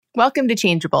Welcome to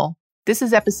Changeable. This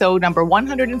is episode number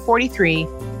 143.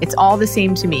 It's All the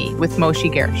Same to Me with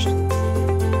Moshe Gersh.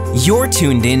 You're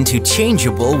tuned in to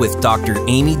Changeable with Dr.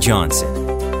 Amy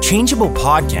Johnson. Changeable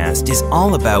podcast is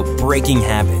all about breaking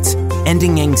habits,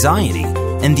 ending anxiety,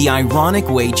 and the ironic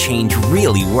way change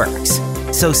really works.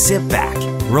 So sit back,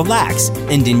 relax,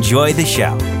 and enjoy the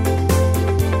show.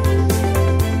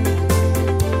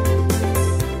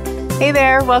 Hey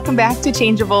there, welcome back to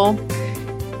Changeable.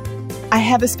 I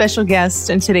have a special guest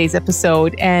in today's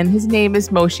episode, and his name is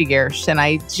Moshe Gersh, and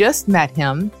I just met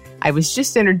him. I was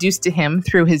just introduced to him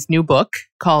through his new book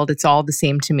called It's All the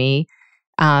Same to Me,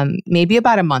 maybe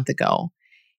about a month ago.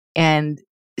 And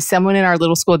someone in our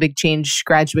Little School of Big Change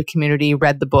graduate community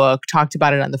read the book, talked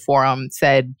about it on the forum,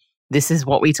 said, this is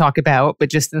what we talk about, but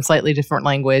just in slightly different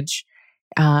language.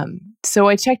 So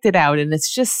I checked it out, and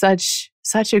it's just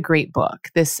such a great book.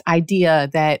 This idea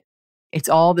that it's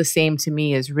all the same to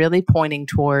me is really pointing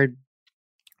toward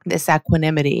this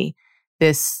equanimity,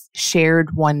 this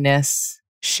shared oneness,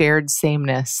 shared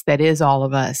sameness that is all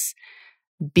of us,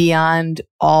 beyond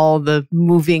all the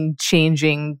moving,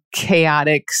 changing,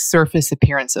 chaotic surface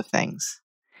appearance of things.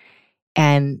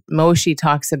 And Moshe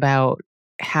talks about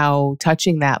how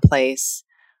touching that place,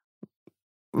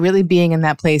 really being in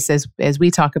that place as we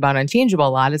talk about Unchangeable a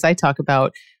lot, as I talk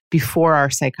about, before our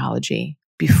psychology,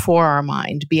 before our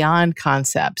mind, beyond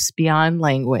concepts, beyond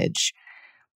language,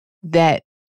 that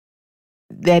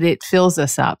it fills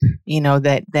us up,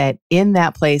 that in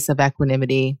that place of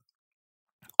equanimity,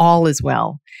 all is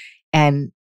well.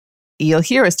 And you'll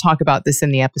hear us talk about this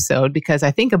in the episode, because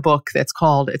I think a book that's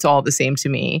called It's All the Same to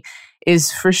Me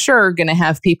is for sure going to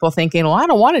have people thinking, well, I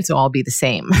don't want it to all be the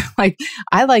same. Like,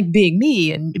 I like being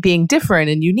me and being different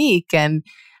and unique, and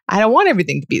I don't want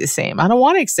everything to be the same. I don't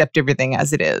want to accept everything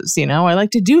as it is. I like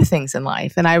to do things in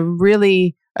life. And I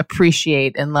really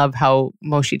appreciate and love how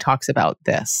Moshe talks about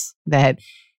this, that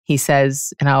he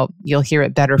says, and you'll hear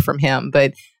it better from him,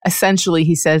 but essentially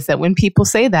he says that when people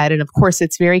say that, and of course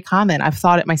it's very common, I've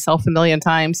thought it myself a million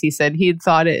times. He said he had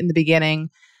thought it in the beginning.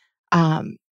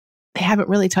 They haven't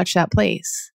really touched that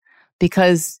place,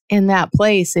 because in that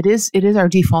place, it is our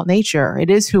default nature. It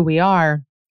is who we are.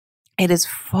 It is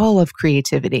full of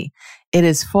creativity. It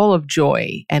is full of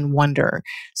joy and wonder.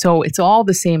 So it's all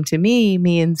the same to me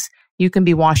means you can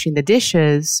be washing the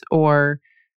dishes or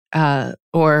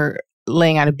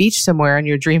laying on a beach somewhere on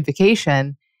your dream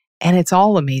vacation, and it's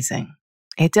all amazing.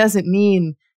 It doesn't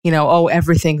mean,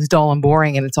 everything's dull and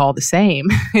boring and it's all the same.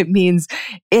 It means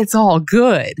it's all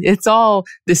good. It's all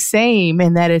the same,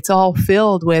 and that it's all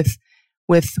filled with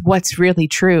what's really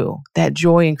true, that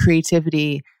joy and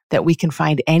creativity that we can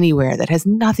find anywhere, that has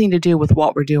nothing to do with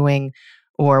what we're doing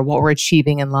or what we're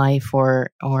achieving in life or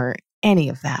any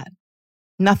of that.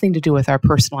 Nothing to do with our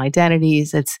personal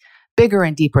identities. It's bigger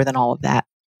and deeper than all of that.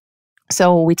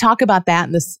 So we talk about that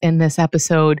in this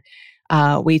episode.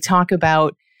 We talk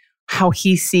about how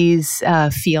he sees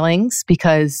feelings,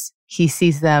 because he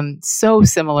sees them so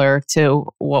similar to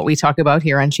what we talk about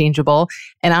here on Changeable.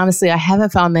 And honestly, I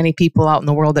haven't found many people out in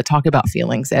the world that talk about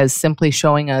feelings as simply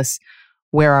showing us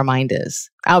where our mind is.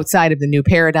 Outside of the new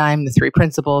paradigm, the 3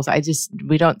 principles,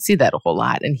 we don't see that a whole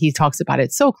lot. And he talks about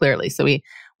it so clearly. So we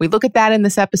look at that in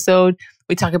this episode.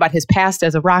 We talk about his past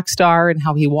as a rock star and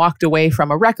how he walked away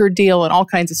from a record deal and all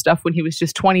kinds of stuff when he was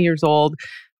just 20 years old,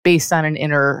 based on an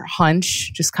inner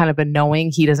hunch, just kind of a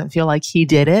knowing. He doesn't feel like he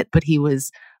did it, but he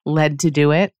was led to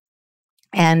do it.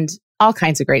 And all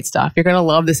kinds of great stuff. You're going to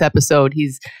love this episode.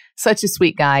 He's such a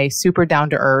sweet guy, super down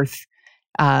to earth.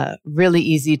 Really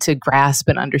easy to grasp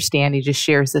and understand. He just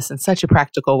shares this in such a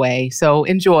practical way. So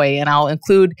enjoy, and I'll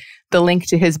include the link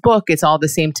to his book, It's All the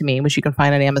Same to Me, which you can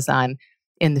find on Amazon,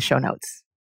 in the show notes.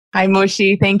 Hi,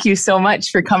 Moshe. Thank you so much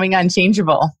for coming on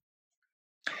Changeable.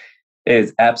 It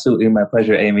is absolutely my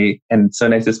pleasure, Amy, and so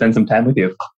nice to spend some time with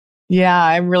you. Yeah,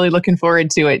 I'm really looking forward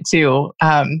to it too.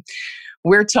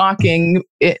 We're talking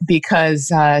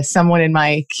because someone in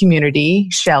my community,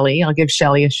 Shelly, I'll give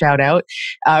Shelly a shout out,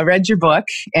 read your book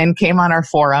and came on our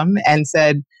forum and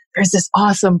said, there's this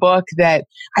awesome book that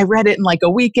I read it in like a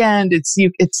weekend. It's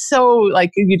so like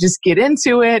you just get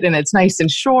into it, and it's nice and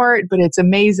short, but it's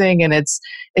amazing, and it's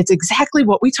exactly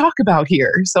what we talk about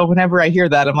here. So whenever I hear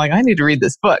that, I'm like, I need to read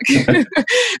this book.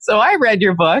 So I read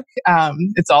your book.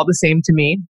 It's All the Same to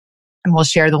Me, and we'll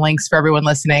share the links for everyone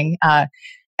listening.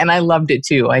 And I loved it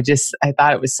too. I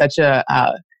thought it was such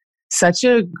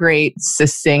a great,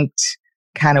 succinct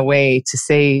kind of way to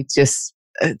say, just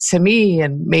to me,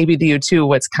 and maybe to you too,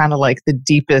 what's kind of like the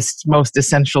deepest, most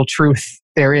essential truth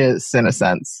there is, in a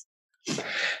sense.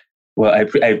 Well,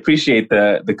 I appreciate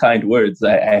the kind words.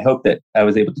 I hope that I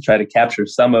was able to try to capture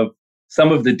some of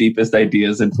some of the deepest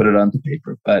ideas and put it onto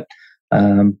paper. But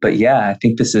yeah, I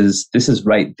think this is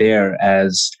right there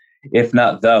as, if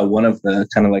not one of the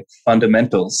kind of like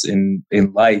fundamentals in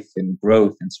life and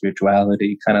growth and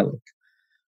spirituality, kind of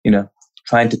like,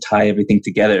 trying to tie everything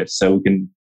together so we can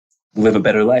live a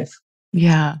better life.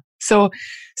 Yeah. So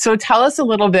tell us a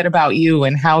little bit about you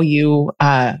and how you,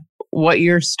 what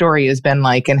your story has been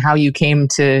like and how you came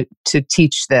to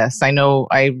teach this. I know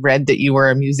I read that you were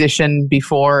a musician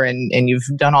before and you've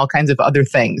done all kinds of other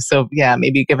things. So yeah,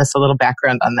 maybe give us a little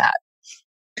background on that.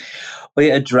 Well,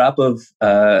 yeah, a drop of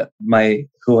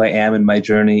who I am and my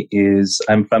journey is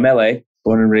I'm from LA,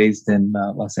 born and raised in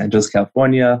Los Angeles,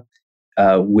 California.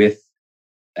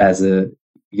 As a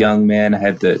young man, I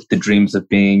had the dreams of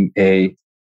being a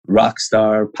rock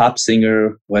star, pop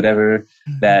singer, whatever.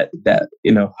 That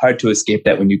hard to escape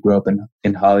that when you grow up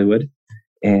in Hollywood.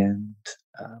 And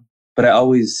but I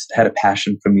always had a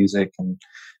passion for music, and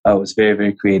I was very,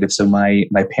 very creative. So my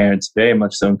parents very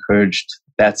much so encouraged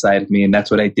that side of me, and that's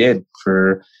what I did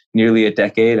for nearly a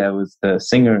decade. I was the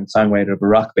singer and songwriter of a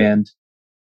rock band,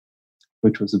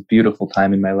 which was a beautiful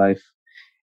time in my life.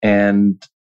 And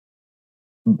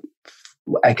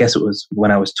I guess it was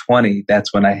when I was 20,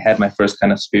 that's when I had my first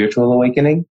kind of spiritual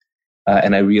awakening.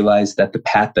 And I realized that the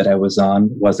path that I was on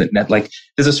wasn't like,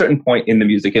 there's a certain point in the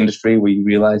music industry where you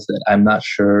realize that I'm not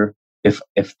sure if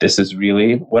this is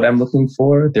really what I'm looking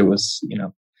for. There was,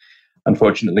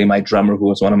 unfortunately, my drummer, who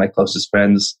was one of my closest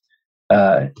friends,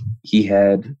 he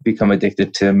had become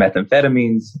addicted to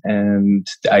methamphetamines, and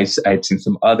I'd seen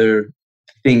some other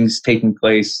things taking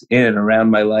place in and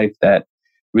around my life that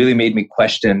really made me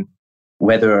question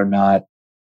whether or not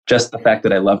just the fact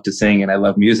that I love to sing and I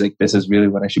love music, this is really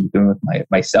what I should be doing with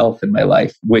myself and my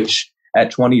life, which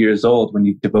at 20 years old, when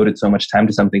you've devoted so much time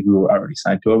to something, we were already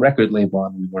signed to a record label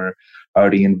and we were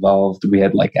already involved. We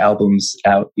had like albums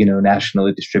out,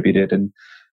 nationally distributed, and,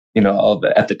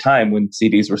 at the time when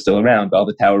CDs were still around, all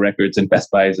the Tower Records and Best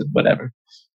Buys and whatever.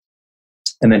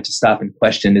 And then to stop and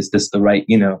question, is this the right,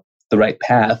 the right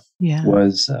path? Yeah.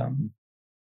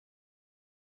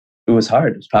 It was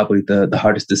hard. It was probably the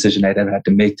hardest decision I'd ever had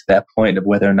to make to that point of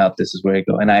whether or not this is where I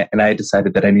go. And I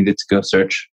decided that I needed to go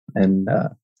search. And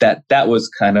that was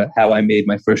kind of how I made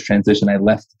my first transition. I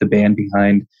left the band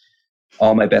behind,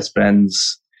 all my best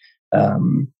friends,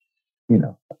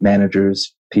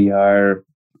 managers, PR,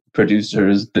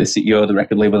 producers, the CEO of the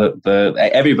record label,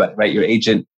 everybody, right? Your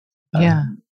agent. Yeah.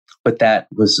 But that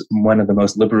was one of the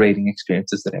most liberating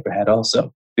experiences that I ever had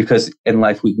also. Because in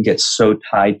life, we can get so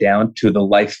tied down to the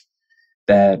life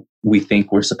that we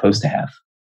think we're supposed to have.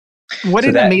 What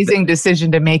an amazing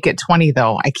decision to make at 20,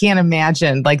 though. I can't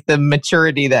imagine like the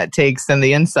maturity that takes and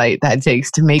the insight that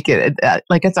takes to make it.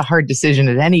 Like it's a hard decision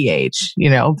at any age,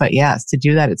 but yes, to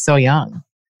do that at so young.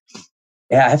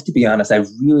 Yeah, I have to be honest. I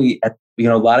really, a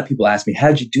lot of people ask me, how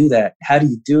did you do that? How do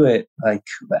you do it? Like,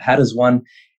 how does one?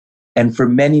 And for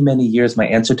many, many years, my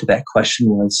answer to that question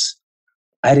was,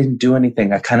 I didn't do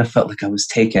anything. I kind of felt like I was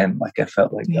taken. Like I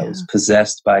felt like I was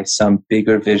possessed by some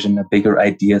bigger vision, a bigger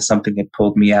idea, something had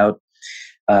pulled me out,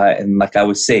 and like I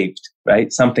was saved,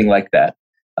 right? Something like that.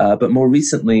 But more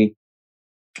recently,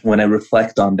 when I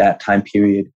reflect on that time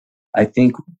period, I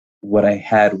think what I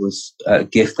had was a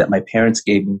gift that my parents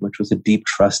gave me, which was a deep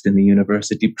trust in the universe,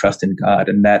 a deep trust in God,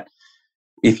 and that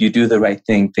if you do the right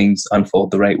thing, things unfold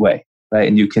the right way, right?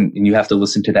 And you have to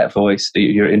listen to that voice,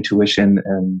 your intuition,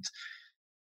 and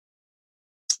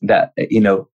that,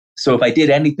 so if I did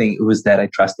anything, it was that I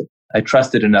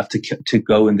trusted enough to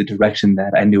go in the direction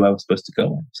that I knew I was supposed to go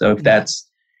in. So if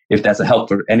that's a help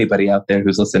for anybody out there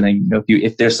who's listening,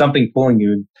 if there's something pulling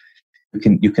you,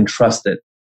 you can trust that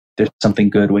there's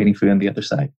something good waiting for you on the other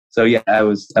side. So yeah, I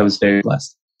was very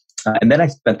blessed. And then I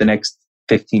spent the next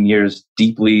 15 years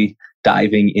deeply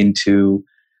diving into,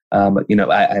 I'm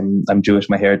Jewish.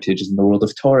 My heritage is in the world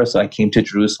of Torah. So I came to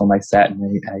Jerusalem. I sat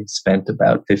and I spent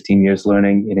about 15 years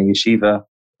learning in a yeshiva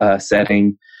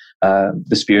setting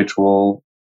the spiritual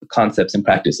concepts and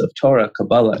practice of Torah,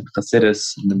 Kabbalah, and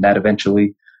Hasidus. And then that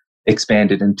eventually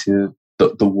expanded into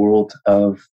the world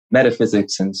of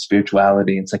metaphysics and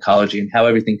spirituality and psychology and how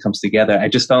everything comes together. I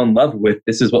just fell in love with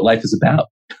this is what life is about.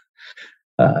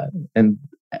 And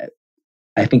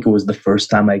I think it was the first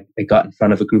time I got in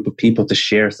front of a group of people to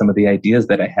share some of the ideas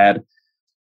that I had.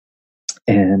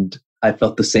 And I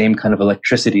felt the same kind of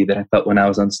electricity that I felt when I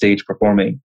was on stage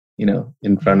performing,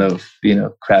 in front of,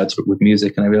 crowds with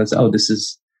music. And I realized, this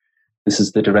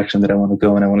is the direction that I want to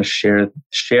go. And I want to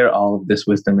share all of this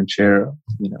wisdom and share,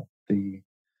 the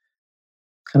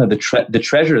kind of the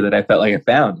treasure that I felt like I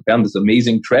found this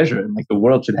amazing treasure, and like the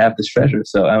world should have this treasure.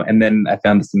 So, and then I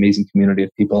found this amazing community of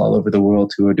people all over the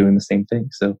world who are doing the same thing.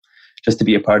 So just to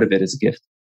be a part of it is a gift.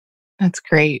 That's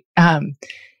great.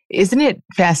 Isn't it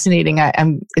fascinating?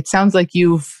 It sounds like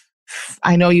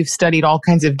I know you've studied all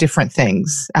kinds of different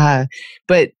things,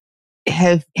 but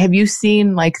have you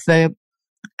seen like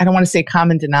I don't want to say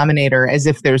common denominator as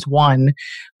if there's one,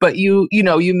 but you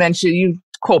mentioned, you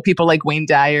quote people like Wayne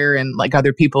Dyer and like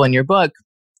other people in your book.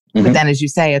 Mm-hmm. But then, as you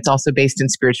say, it's also based in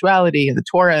spirituality and the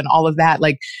Torah and all of that.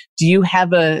 Like, do you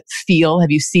have have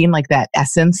you seen like that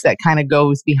essence that kind of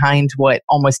goes behind what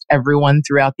almost everyone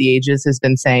throughout the ages has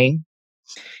been saying?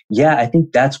 Yeah, I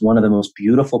think that's one of the most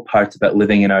beautiful parts about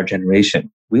living in our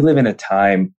generation. We live in a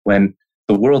time when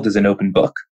the world is an open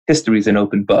book. History is an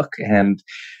open book, and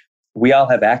we all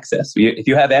have access. If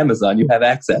you have Amazon, you have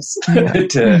access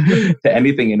to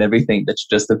anything and everything that's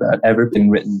just about ever been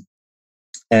written.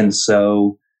 And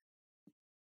so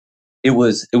it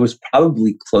was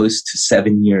probably close to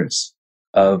 7 years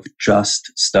of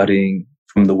just studying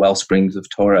from the well springs of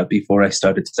Torah before I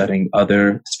started studying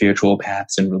other spiritual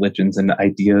paths and religions and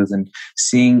ideas and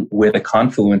seeing where the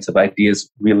confluence of ideas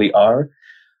really are.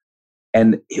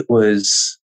 And it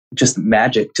was just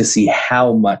magic to see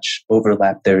how much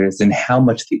overlap there is and how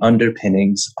much the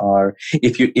underpinnings are.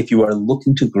 If you are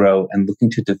looking to grow and looking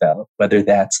to develop, whether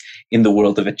that's in the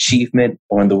world of achievement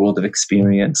or in the world of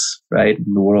experience, right?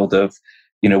 In the world of,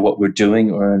 what we're doing,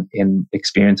 or in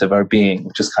experience of our being,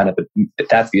 which is kind of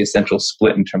that's the essential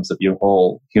split in terms of your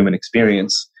whole human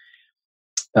experience.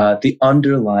 The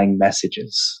underlying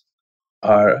messages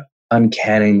are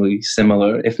uncannily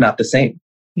similar, if not the same,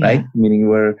 right? Meaning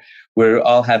we're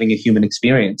all having a human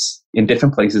experience in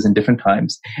different places in different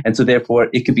times. And so therefore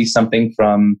it could be something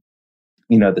from,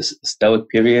 the Stoic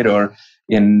period, or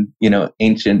in,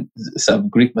 ancient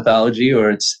Greek mythology, or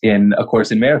it's in A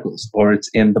Course in Miracles, or it's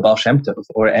in the Baal Shem Tov,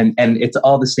 and it's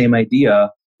all the same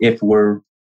idea. If we're,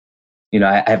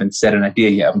 I haven't said an idea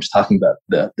yet, I'm just talking about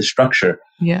the structure.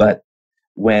 Yeah. But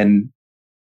when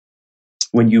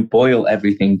you boil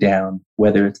everything down,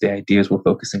 whether it's the ideas we're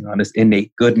focusing on, is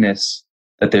innate goodness,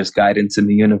 that there's guidance in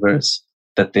the universe,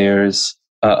 that there's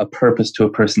a purpose to a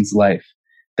person's life,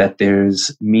 that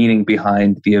there's meaning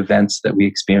behind the events that we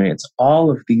experience. All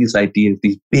of these ideas,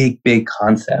 these big, big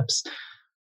concepts,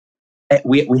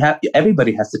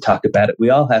 everybody has to talk about it. We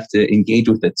all have to engage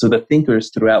with it. So the thinkers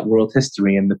throughout world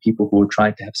history and the people who are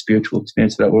trying to have spiritual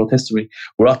experience throughout world history,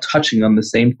 we're all touching on the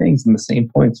same things and the same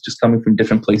points, just coming from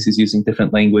different places, using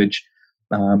different language.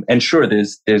 And sure,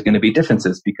 there's going to be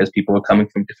differences because people are coming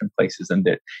from different places, and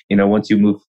that, once you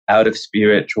move out of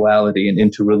spirituality and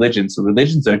into religion, so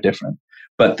religions are different,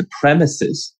 but the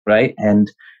premises, right, and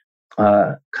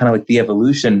kind of like the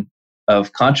evolution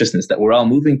of consciousness that we're all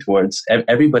moving towards,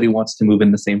 everybody wants to move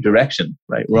in the same direction,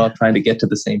 right? We're all trying to get to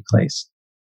the same place.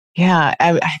 Yeah,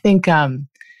 I think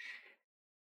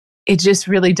it just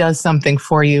really does something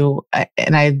for you.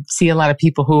 And I see a lot of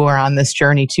people who are on this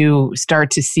journey too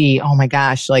start to see, oh my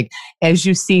gosh, like as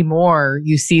you see more,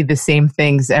 you see the same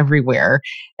things everywhere.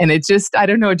 And it just, I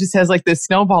don't know, it just has like this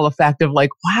snowball effect of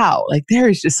like, wow, like there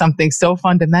is just something so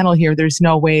fundamental here. There's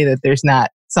no way that there's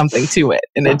not something to it.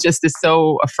 And it just is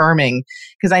so affirming.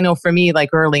 Because I know for me, like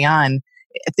early on,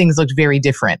 things looked very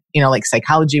different. Like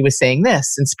psychology was saying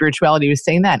this and spirituality was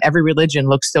saying that. Every religion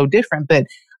looks so different, but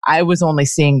I was only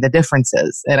seeing the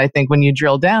differences. And I think when you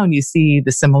drill down, you see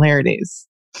the similarities.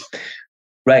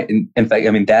 Right. And in fact,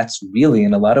 that's really,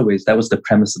 in a lot of ways, that was the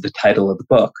premise of the title of the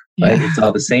book, right? Yeah. It's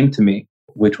all the same to me,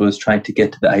 which was trying to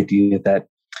get to the idea that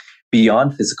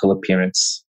beyond physical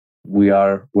appearance, we're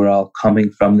all coming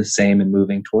from the same and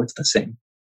moving towards the same.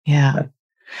 Yeah. Right?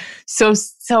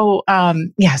 So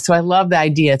I love the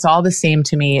idea. It's all the same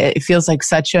to me. It feels like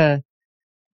such a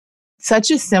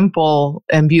simple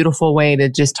and beautiful way to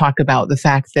just talk about the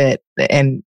fact that,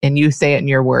 and you say it in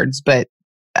your words, but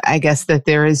I guess that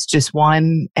there is just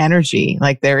one energy,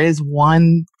 like there is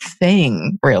one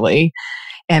thing really.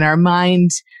 And our mind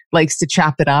likes to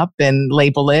chop it up and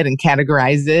label it and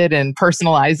categorize it and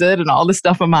personalize it and all the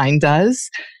stuff a mind does.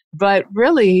 But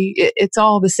really, it's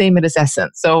all the same in its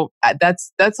essence. So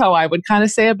that's how I would kind of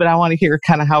say it. But I want to hear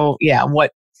kind of how,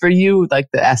 what for you, like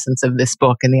the essence of this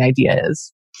book and the idea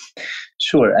is.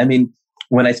 Sure.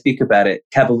 When I speak about it,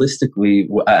 Kabbalistically,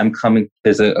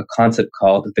 there's a concept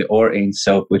called the Or Ein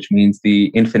Sof, which means the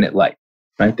infinite light,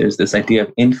 right? There's this idea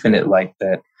of infinite light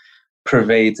that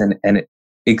pervades and it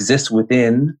exists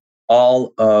within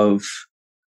all of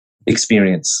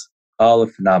experience, all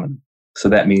of phenomena. So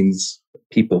that means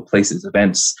people, places,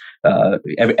 events,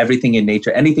 everything in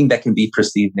nature, anything that can be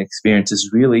perceived and experienced is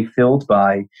really filled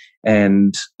by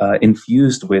and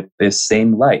infused with this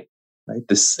same light, right?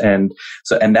 And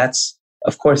that's,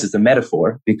 of course, it's a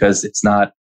metaphor because it's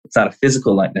not a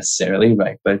physical light necessarily,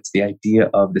 right? But it's the idea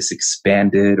of this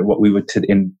expanded, what we would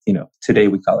today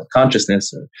we call it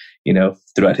consciousness, or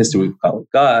throughout history we call it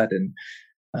God, and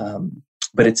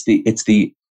but it's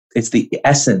the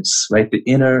essence, right?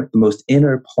 The most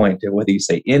inner point, or whether you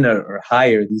say inner or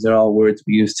higher, these are all words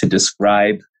we use to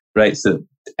describe, right? So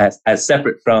as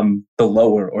separate from the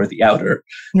lower or the outer.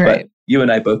 Right. But you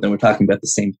and I both know we're talking about the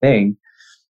same thing.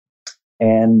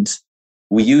 And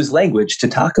we use language to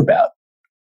talk about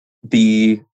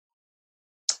the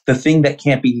thing that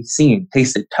can't be seen,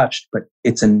 tasted, touched, but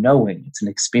it's a knowing, it's an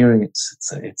experience.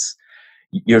 It's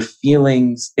your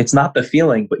feelings. It's not the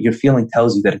feeling, but your feeling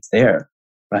tells you that it's there.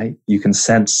 Right? You can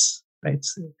sense, right?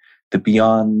 The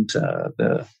beyond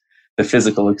the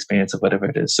physical experience of whatever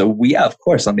it is. So of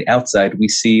course, on the outside, we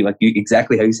see, like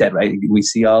exactly how you said, right? We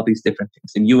see all these different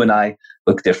things, and you and I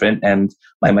look different, and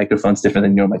my microphone's different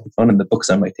than your microphone, and the books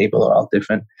on my table are all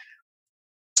different.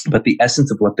 But the essence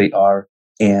of what they are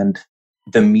and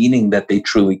the meaning that they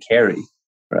truly carry,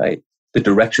 right? The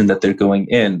direction that they're going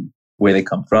in, where they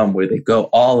come from, where they go,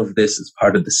 all of this is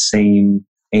part of the same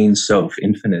Ein Sof,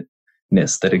 infinite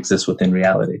that exists within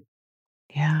reality.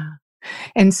 Yeah.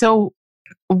 And so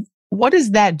what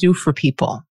does that do for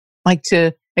people? Like,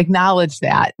 to acknowledge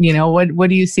that, what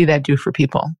do you see that do for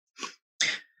people?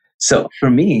 So for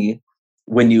me,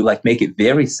 when you make it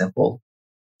very simple,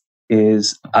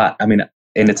 is, and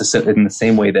it's in the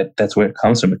same way that's where it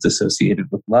comes from. It's associated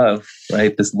with love,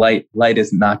 right? This light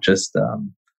is not just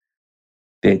the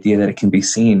idea that it can be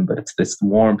seen, but it's this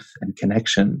warmth and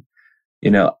connection,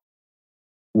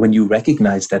 when you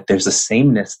recognize that there's a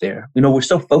sameness there. We're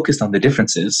so focused on the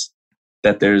differences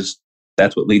that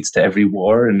that's what leads to every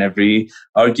war and every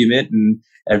argument, and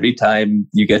every time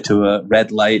you get to a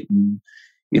red light, and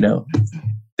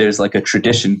there's like a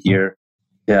tradition here.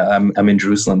 Yeah, I'm in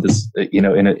Jerusalem,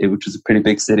 which is a pretty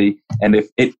big city, and if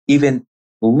it even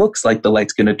looks like the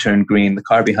light's going to turn green, the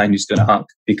car behind you is going to honk,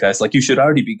 because you should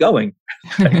already be going.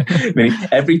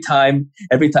 Every time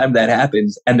that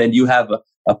happens, and then you have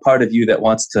a part of you that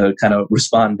wants to kind of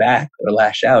respond back or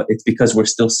lash out, it's because we're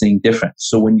still seeing different.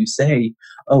 So when you say,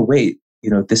 oh wait,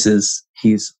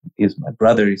 he's my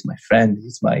brother, he's my friend,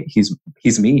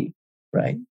 he's me,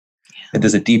 right? Yeah. And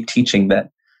there's a deep teaching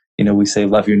that, we say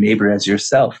love your neighbor as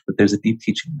yourself, but there's a deep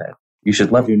teaching that you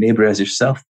should love your neighbor as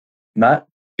yourself, not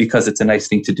because it's a nice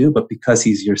thing to do, but because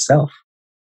he's yourself.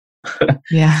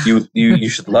 Yeah. you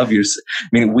should love yourself.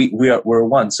 We're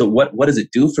one. So what does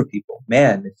it do for people?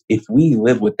 Man, if we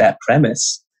live with that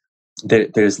premise,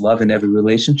 there's love in every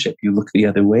relationship. You look the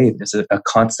other way, there's a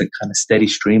constant kind of steady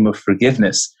stream of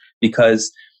forgiveness,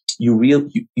 because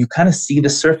you kind of see the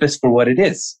surface for what it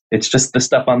is. It's just the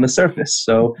stuff on the surface.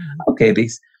 So okay,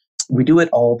 we do it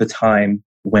all the time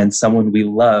when someone we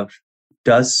love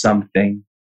does something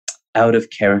out of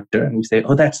character, and we say,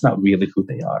 oh, that's not really who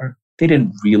they are. They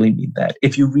didn't really mean that.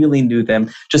 If you really knew them,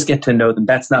 just get to know them.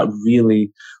 That's not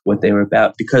really what they were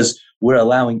about, because we're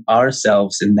allowing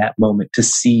ourselves in that moment to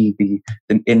see the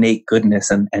innate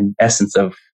goodness and essence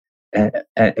of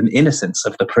an innocence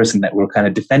of the person that we're kind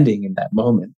of defending in that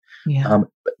moment. Yeah.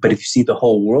 But if you see the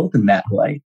whole world in that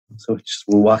light, so it's just,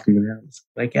 we're walking around, it's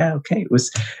like, yeah, okay, it was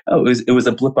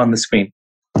a blip on the screen.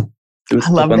 It was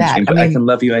I love that. Screen, but I can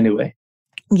love you anyway.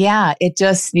 Yeah,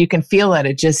 you can feel it.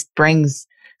 It just brings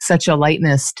such a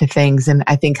lightness to things, and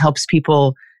I think helps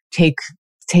people take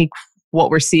what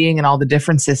we're seeing and all the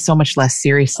differences so much less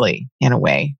seriously in a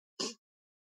way.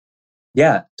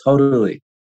 Yeah, totally.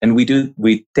 And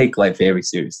we take life very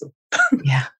seriously.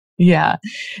 Yeah.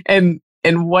 And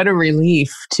what a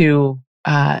relief to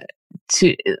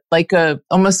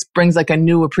almost brings like a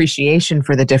new appreciation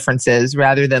for the differences,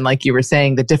 rather than, like you were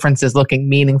saying, the differences looking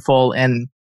meaningful and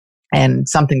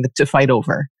something to fight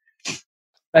over.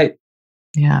 Right.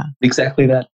 Yeah. Exactly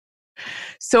that.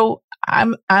 So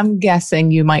I'm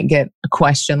guessing you might get a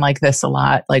question like this a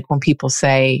lot, like when people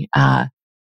say,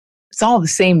 it's all the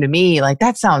same to me. Like,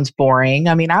 that sounds boring.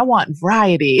 I mean, I want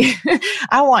variety.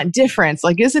 I want difference.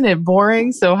 Like, isn't it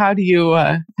boring? So how do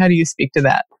you speak to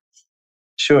that?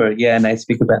 Sure. Yeah. And I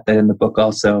speak about that in the book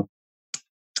also.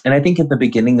 And I think at the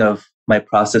beginning of my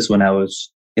process, when I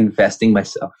was investing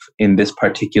myself in this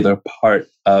particular part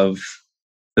of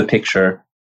the picture,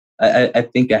 I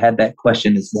think I had that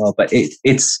question as well. But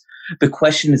it's the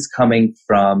question is coming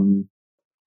from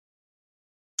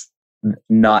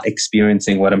not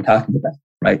experiencing what I'm talking about,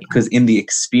 right? Because in the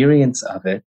experience of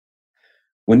it,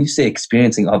 when you say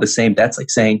experiencing all the same, that's like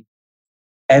saying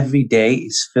every day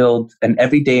is filled, and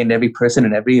every day and every person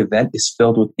and every event is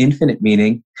filled with infinite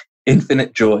meaning,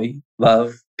 infinite joy,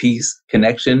 love, peace,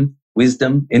 connection,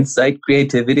 wisdom, insight,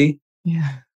 creativity.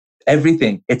 Yeah.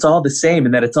 Everything. It's all the same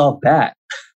in that it's all that.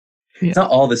 Yeah. It's not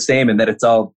all the same in that it's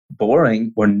all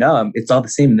boring or numb. It's all the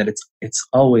same in that it's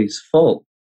always full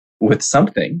with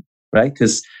something, right?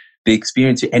 Because the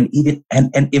experience, and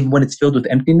even when it's filled with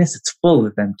emptiness, it's full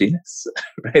of emptiness,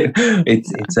 right?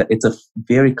 It's a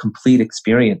very complete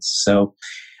experience. So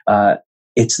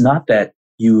it's not that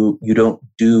you don't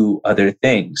do other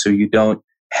things, or you don't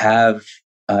have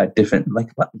different, like,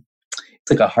 it's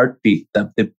like a heartbeat.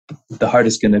 The heart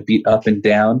is going to beat up and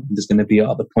down. There's going to be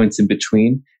all the points in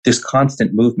between. There's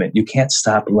constant movement. You can't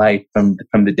stop life from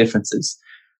the differences.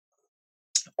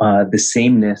 The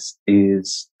sameness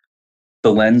is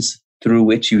the lens through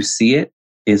which you see it,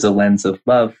 is a lens of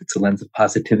love. It's a lens of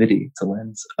positivity. It's a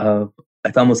lens of,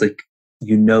 it's almost like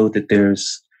you know that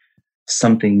there's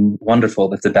something wonderful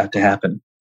that's about to happen.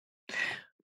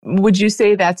 Would you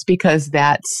say that's because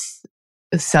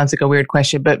it sounds like a weird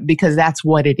question, but because that's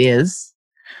what it is?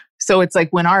 So it's like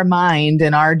when our mind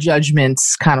and our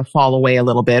judgments kind of fall away a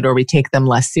little bit, or we take them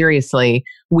less seriously,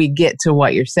 we get to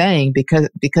what you're saying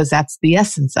because that's the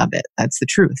essence of it. That's the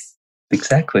truth.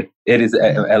 Exactly. It is.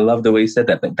 I love the way you said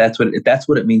that, but that's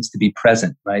what it means to be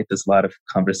present, right? There's a lot of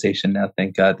conversation now.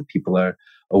 Thank God that people are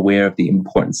aware of the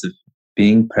importance of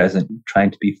being present, trying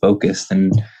to be focused,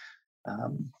 and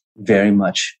very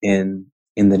much in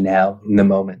the now, in the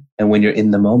moment. And when you're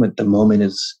in the moment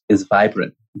is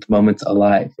vibrant. The moment's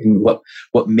alive. And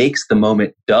what makes the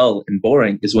moment dull and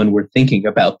boring is when we're thinking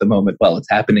about the moment while it's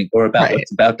happening, or about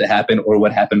what's about to happen, or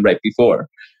what happened right before.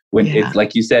 When it's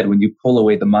like you said, when you pull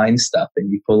away the mind stuff and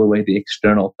you pull away the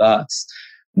external thoughts,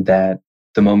 that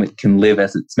the moment can live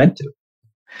as it's meant to.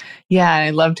 Yeah,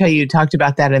 I loved how you talked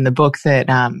about that in the book, that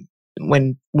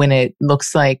when it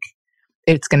looks like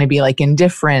it's going to be like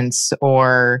indifference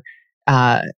or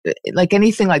like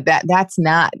anything like that, that's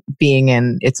not being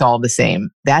in it's all the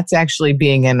same. That's actually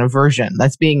being in aversion.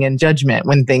 That's being in judgment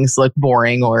when things look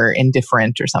boring or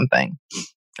indifferent or something.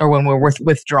 Or when we're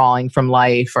withdrawing from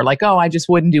life, or like, oh, I just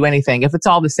wouldn't do anything. If it's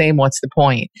all the same, what's the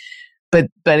point? But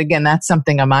again, that's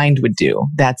something a mind would do.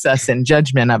 That's us in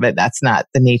judgment of it. That's not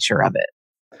the nature of it.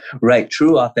 Right.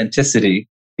 True authenticity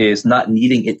is not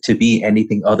needing it to be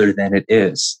anything other than it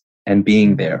is, and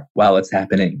being there while it's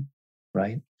happening.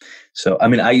 Right. So, I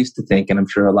mean, I used to think, and I'm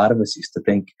sure a lot of us used to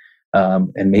think,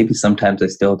 and maybe sometimes I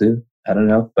still do, I don't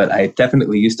know, but I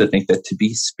definitely used to think that to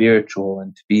be spiritual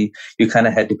and to be, you kind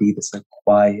of had to be this like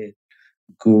quiet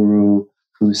guru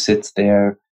who sits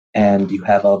there and you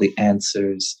have all the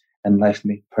answers and life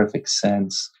makes perfect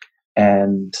sense.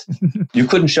 And you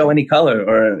couldn't show any color,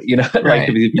 or, like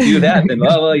if you do that, then,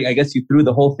 well, I guess you threw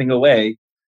the whole thing away.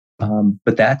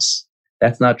 But that's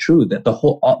not true. That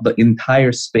the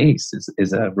entire space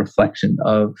is a reflection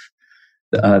of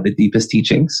the deepest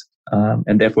teachings.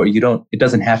 And therefore it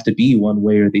doesn't have to be one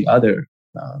way or the other.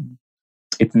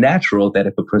 It's natural that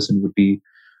if a person would be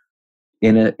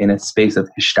in a space of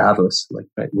hishtavos,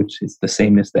 which is the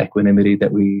sameness, the equanimity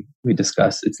that we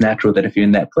discuss, it's natural that if you're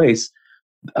in that place,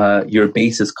 your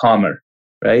base is calmer,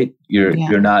 right?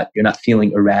 You're not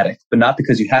feeling erratic, but not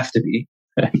because you have to be,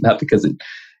 not because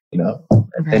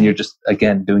then you're just,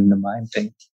 again, doing the mind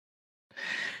thing.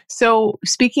 So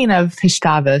speaking of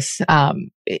hishtavos,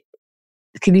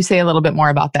 can you say a little bit more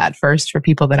about that first for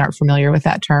people that aren't familiar with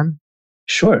that term?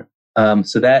 Sure.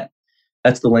 So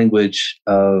that's the language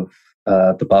of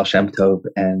the Baal Shem Tov,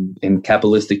 and in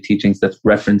Kabbalistic teachings, that's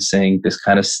referencing this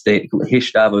kind of state.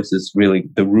 Hishtavos is really,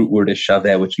 the root word is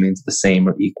shaveh, which means the same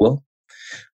or equal,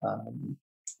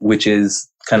 which is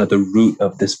kind of the root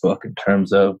of this book in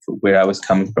terms of where I was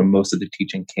coming from. Most of the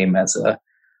teaching came as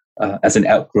an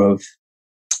outgrowth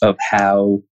of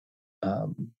how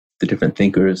the different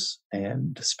thinkers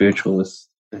and spiritualists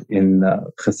in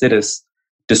Chassidus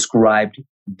described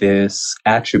this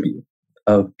attribute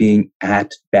of being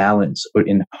at balance or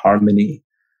in harmony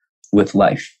with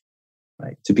life,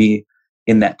 right? To be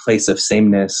in that place of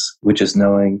sameness, which is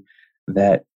knowing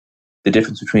that the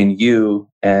difference between you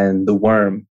and the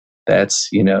worm that's,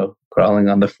 crawling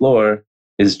on the floor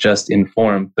is just in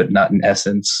form, but not in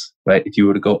essence, right? If you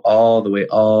were to go all the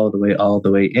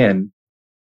way in,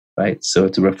 right? So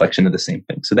it's a reflection of the same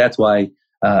thing. So that's why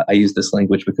I use this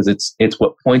language, because it's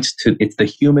what points to, it's the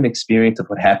human experience of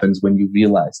what happens when you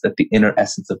realize that the inner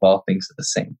essence of all things are the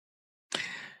same.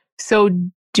 So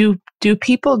do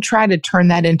people try to turn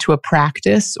that into a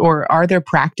practice, or are there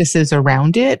practices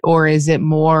around it, or is it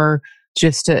more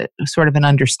just a sort of an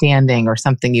understanding or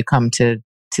something you come to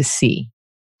see?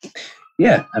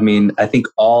 Yeah. I mean, I think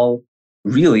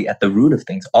really at the root of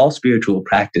things, all spiritual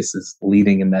practice is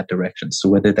leading in that direction. So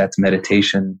whether that's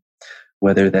meditation,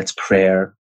 whether that's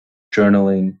prayer,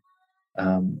 journaling,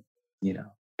 you know,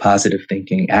 positive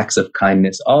thinking, acts of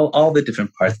kindness, all the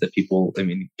different parts that people, I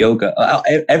mean, yoga,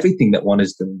 everything that one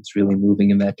is doing is really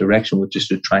moving in that direction, which is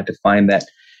just trying to find that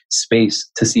space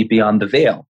to see beyond the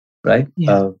veil, right?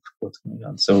 Yeah. Of what's going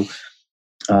on. So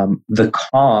the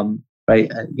calm, right?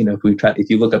 If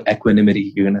you look up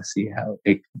equanimity, you're going to see how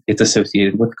it's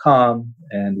associated with calm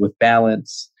and with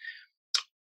balance.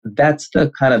 That's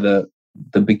the kind of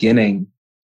the beginning.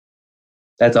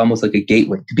 That's almost like a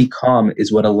gateway. To be calm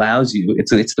is what allows you.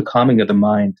 It's the calming of the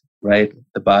mind, right?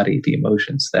 The body, the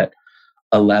emotions that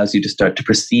allows you to start to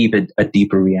perceive a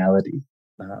deeper reality.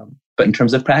 But in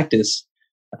terms of practice,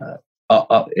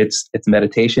 it's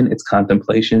meditation, it's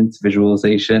contemplation, it's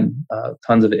visualization,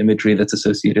 tons of imagery that's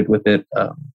associated with it,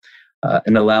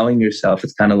 and allowing yourself.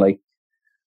 It's kind of like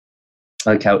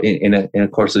how in a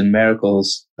Course in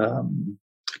Miracles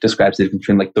describes it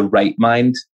between like the right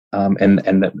mind. And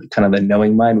the kind of the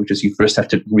knowing mind, which is you first have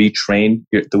to retrain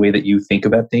the way that you think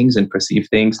about things and perceive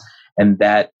things. And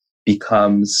that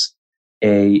becomes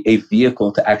a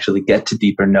vehicle to actually get to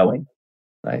deeper knowing,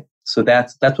 right? So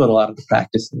that's what a lot of the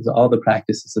practice is. All the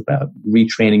practice is about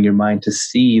retraining your mind to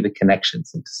see the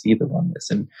connections and to see the oneness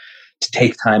and to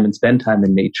take time and spend time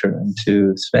in nature and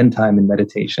to spend time in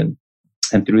meditation.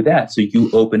 And through that, so you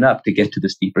open up to get to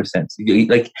this deeper sense. You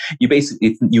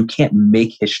can't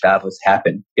make Hishtavos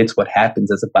happen. It's what happens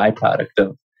as a byproduct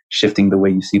of shifting the way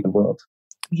you see the world.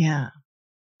 Yeah.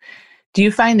 Do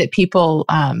you find that people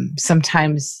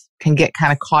sometimes can get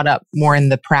kind of caught up more in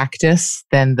the practice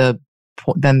than the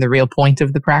real point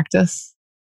of the practice?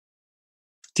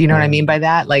 Do you know what I mean by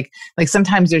that? Like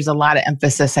sometimes there's a lot of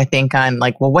emphasis, I think, on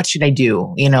like, well, what should I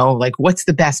do? You know, like what's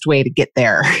the best way to get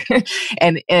there?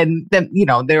 and then, you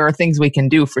know, there are things we can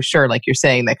do for sure, like you're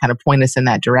saying, that kind of point us in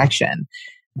that direction.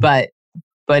 But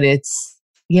it's,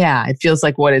 yeah, it feels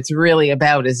like what it's really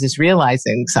about is just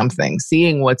realizing something,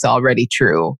 seeing what's already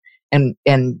true, and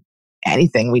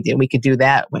anything we could do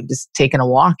that when just taking a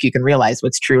walk, you can realize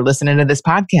what's true. Listening to this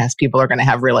podcast, people are going to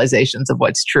have realizations of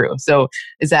what's true. So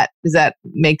does that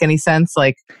make any sense?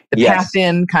 Like the path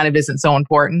in kind of isn't so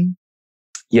important.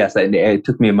 Yes. It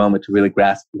took me a moment to really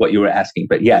grasp what you were asking,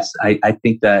 but yes, I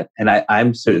think that, and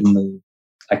I'm certainly,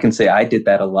 I can say I did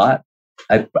that a lot.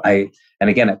 And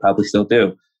again, I probably still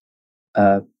do.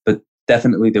 But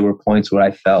definitely there were points where I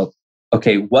felt,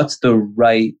 okay, what's the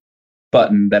right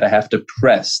button that I have to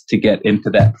press to get into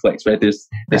that place, right? There's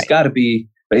got to be,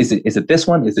 but is it this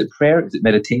one? Is it prayer? Is it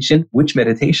meditation? Which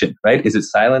meditation, right? Is it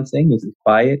silencing? Is it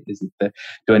quiet? Is it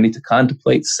do I need to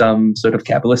contemplate some sort of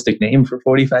Kabbalistic name for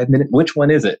 45 minutes? Which one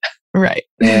is it? Right.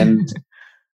 And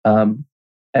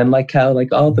like how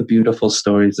like all the beautiful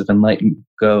stories of enlightenment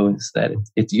go is that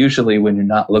it's usually when you're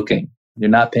not looking, you're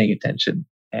not paying attention,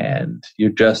 and you're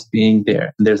just being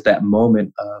there. And there's that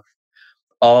moment of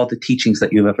all the teachings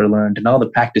that you've ever learned and all the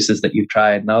practices that you've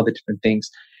tried and all the different things.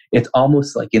 It's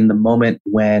almost like in the moment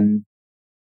when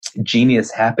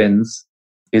genius happens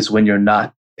is when you're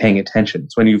not paying attention.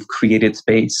 It's when you've created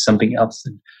space, something else.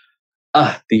 And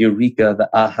the eureka, the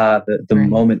aha, the right.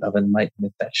 moment of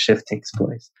enlightenment, that shift takes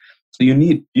place. So you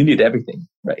need everything,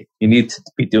 right? You need to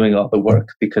be doing all the work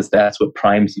because that's what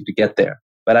primes you to get there.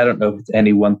 But I don't know if it's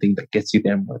any one thing that gets you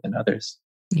there more than others.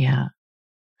 Yeah.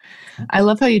 I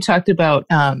love how you talked about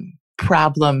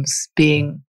problems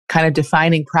being kind of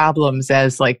defining problems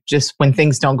as like just when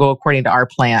things don't go according to our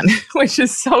plan, which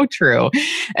is so true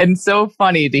and so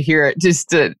funny to hear it, just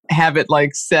to have it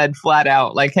like said flat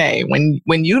out, like, hey, when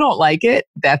you don't like it,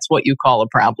 that's what you call a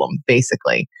problem,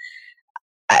 basically.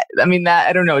 I mean, that,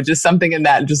 I don't know, just something in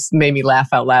that just made me laugh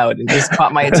out loud and just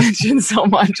caught my attention so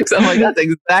much because I'm like, that's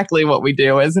exactly what we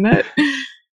do, isn't it?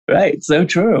 Right. So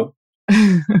true.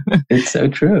 It's so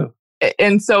true.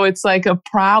 And so it's like a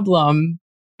problem.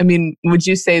 I mean, would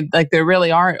you say like there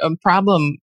really are a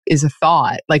problem is a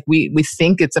thought? Like we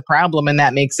think it's a problem and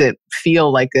that makes it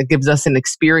feel like it gives us an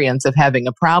experience of having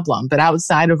a problem. But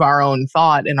outside of our own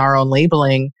thought and our own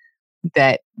labeling,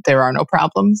 that there are no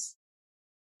problems.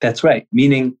 That's right.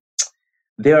 Meaning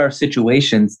there are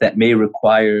situations that may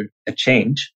require a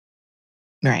change.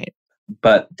 Right.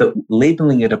 But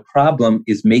labeling it a problem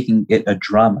is making it a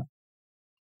drama.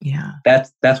 Yeah.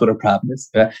 That's what a problem is.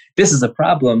 This is a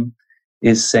problem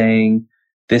is saying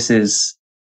this is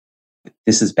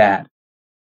bad.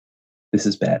 This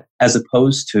is bad. As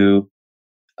opposed to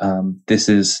this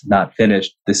is not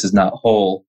finished. This is not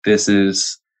whole. This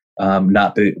is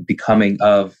not becoming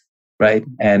of, right?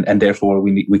 And therefore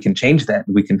we can change that.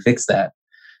 We can fix that.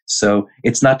 So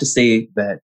it's not to say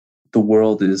that the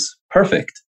world is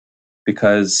perfect,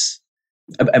 because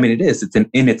I mean, it is. It's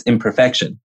in its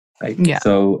imperfection, right? Yeah.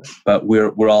 So, but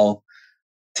we're all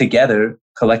together,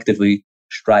 collectively,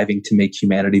 striving to make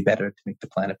humanity better, to make the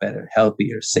planet better,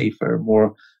 healthier, safer,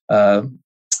 more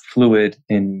fluid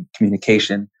in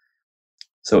communication.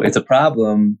 So it's a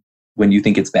problem when you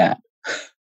think it's bad.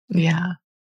 Yeah.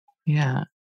 Yeah.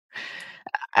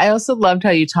 I also loved how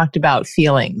you talked about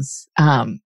feelings,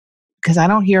 because I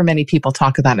don't hear many people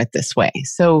talk about it this way.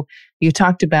 So you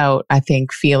talked about, I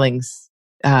think, feelings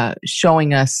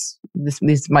showing us,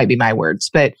 these might be my words,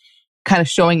 but kind of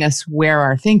showing us where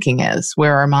our thinking is,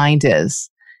 where our mind is,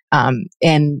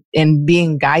 and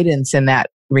being guidance in that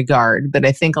regard. But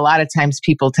I think a lot of times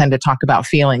people tend to talk about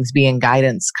feelings being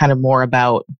guidance, kind of more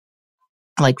about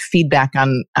like feedback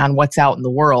on what's out in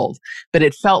the world. But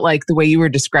it felt like the way you were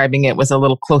describing it was a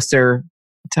little closer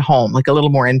to home, like a little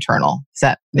more internal. Does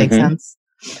that make sense?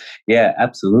 Yeah,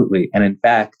 absolutely. And in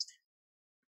fact,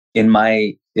 in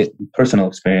my personal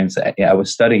experience, I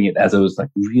was studying it as I was like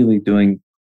really doing,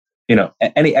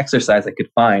 any exercise I could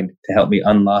find to help me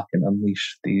unlock and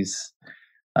unleash these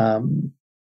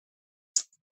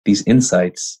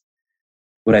insights.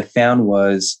 What I found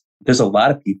was there's a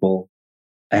lot of people,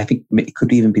 I think it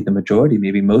could even be the majority,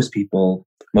 maybe most people,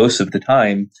 most of the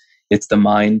time, it's the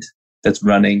mind that's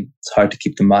running. It's hard to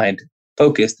keep the mind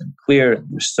focused and clear. And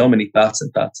there's so many thoughts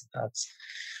and thoughts and thoughts.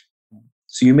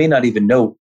 So you may not even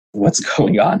know what's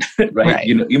going on, right?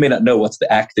 You may not know what's the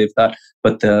active thought,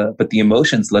 but the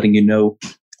emotions letting you know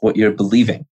what you're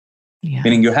believing. Yeah.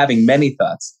 Meaning you're having many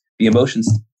thoughts. The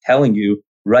emotions telling you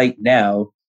right now,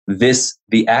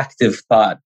 the active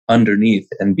thought underneath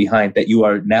and behind that you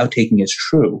are now taking as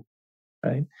true,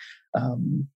 right?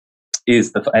 And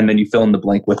then you fill in the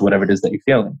blank with whatever it is that you're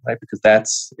feeling, right?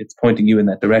 Because it's pointing you in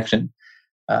that direction.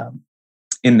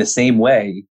 In the same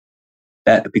way,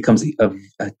 that becomes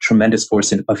a tremendous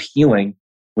force of healing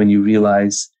when you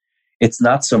realize it's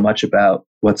not so much about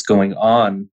what's going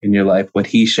on in your life, what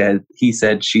he said,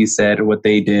 she said, or what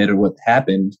they did, or what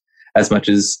happened, as much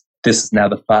as this is now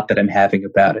the thought that I'm having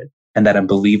about it, and that I'm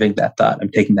believing that thought. I'm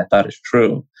taking that thought as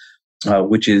true,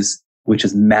 which is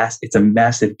it's a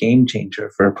massive game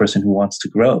changer for a person who wants to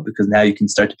grow, because now you can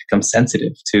start to become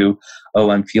sensitive to,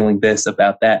 I'm feeling this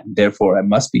about that, and therefore I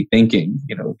must be thinking,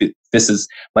 this is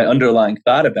my underlying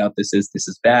thought about this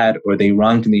is bad, or they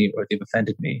wronged me, or they've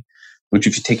offended me. Which,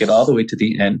 if you take it all the way to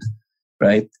the end,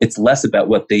 right, it's less about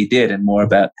what they did and more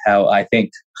about how I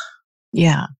think.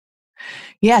 Yeah.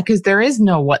 Yeah, because there is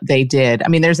no what they did. I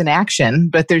mean, there's an action,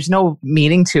 but there's no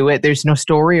meaning to it. There's no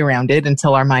story around it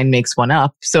until our mind makes one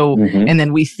up. So, and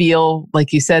then we feel,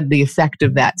 like you said, the effect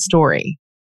of that story.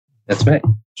 That's right.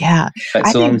 Yeah.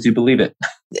 But long as you believe it.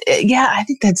 Yeah, I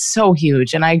think that's so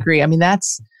huge. And I agree. I mean,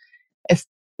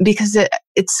 because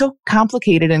it's so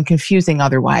complicated and confusing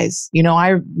otherwise. I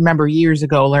remember years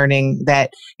ago learning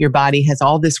that your body has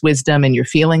all this wisdom and your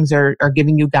feelings are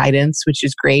giving you guidance, which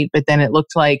is great. But then it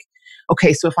looked like,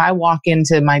 okay, so if I walk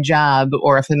into my job,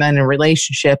 or if I'm in a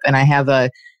relationship and I have a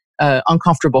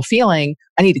uncomfortable feeling,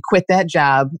 I need to quit that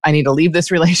job. I need to leave this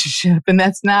relationship. And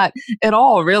that's not at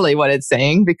all really what it's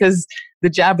saying, because the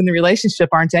job and the relationship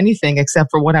aren't anything except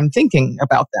for what I'm thinking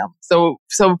about them. So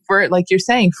for, like you're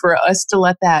saying, for us to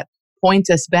let that point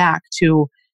us back to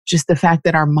just the fact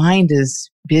that our mind is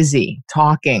busy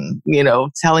talking,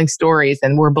 telling stories,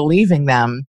 and we're believing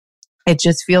them, it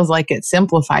just feels like it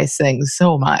simplifies things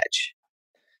so much.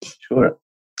 Sure.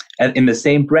 And in the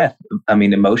same breath, I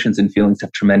mean, emotions and feelings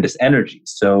have tremendous energy.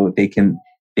 So they can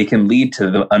lead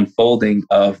to the unfolding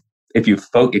of, if you're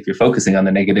focusing on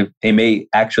the negative, they may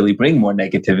actually bring more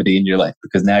negativity in your life,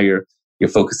 because now you're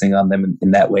focusing on them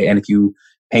in that way. And if you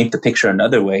paint the picture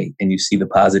another way and you see the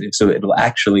positive, so it'll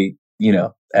actually,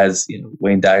 as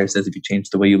Wayne Dyer says, if you change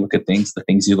the way you look at things, the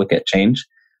things you look at change.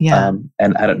 Yeah.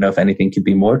 And I don't know if anything could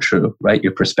be more true, right?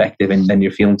 Your perspective and then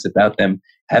your feelings about them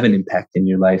have an impact in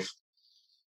your life.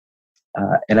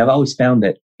 And I've always found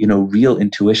that, real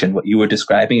intuition, what you were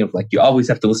describing of like, you always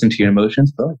have to listen to your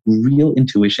emotions, but like real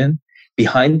intuition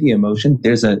behind the emotion,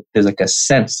 there's like a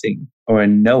sensing or a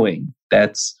knowing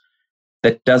that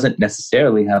doesn't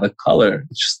necessarily have a color.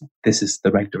 It's just, this is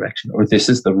the right direction, or this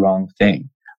is the wrong thing.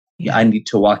 I need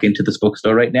to walk into this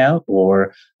bookstore right now,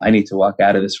 or I need to walk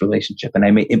out of this relationship.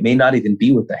 And it may not even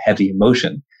be with a heavy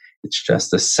emotion. It's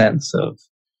just a sense of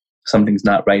something's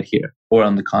not right here. Or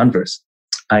on the converse,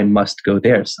 I must go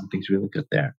there. Something's really good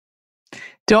there.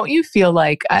 Don't you feel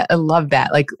like, I love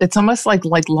that. Like, it's almost like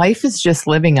life is just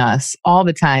living us all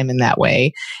the time in that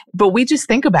way, but we just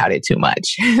think about it too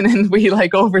much. And then we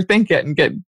like overthink it and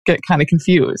get kind of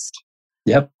confused.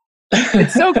 Yep.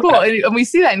 It's so cool. And we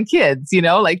see that in kids,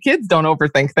 like kids don't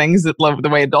overthink things the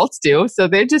way adults do. So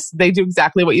they do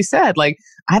exactly what you said. Like,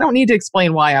 I don't need to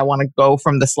explain why I want to go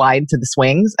from the slide to the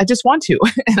swings. I just want to,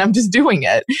 and I'm just doing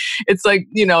it. It's like,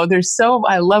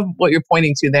 I love what you're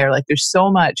pointing to there. Like, there's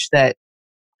so much that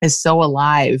is so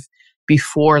alive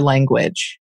before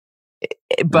language.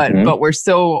 But we're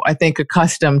so, I think,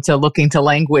 accustomed to looking to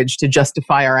language to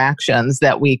justify our actions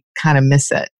that we kind of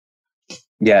miss it.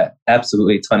 Yeah,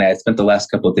 absolutely. It's funny. I spent the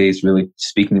last couple of days really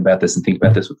speaking about this and thinking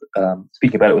about this,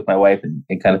 speaking about it with my wife and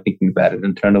kind of thinking about it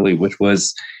internally, which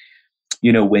was,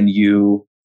 when you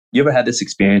ever had this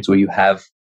experience where you have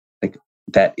like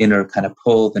that inner kind of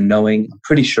pull, the knowing, I'm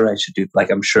pretty sure I should do,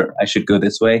 like, I'm sure I should go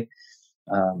this way.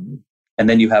 And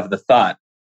then you have the thought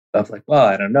of like, well,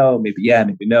 I don't know, maybe yeah,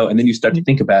 maybe no. And then you start to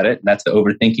think about it. And that's the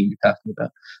overthinking you're talking about.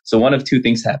 So one of two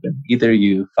things happen. Either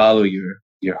you follow your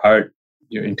heart,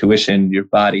 your intuition, your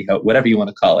body, whatever you want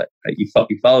to call it, right?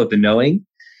 You follow the knowing,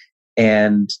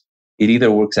 and it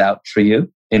either works out for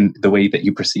you in the way that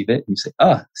you perceive it. And you say,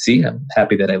 oh, see, I'm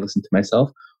happy that I listened to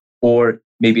myself. Or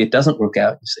maybe it doesn't work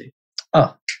out. You say,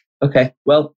 oh, okay,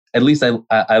 well, at least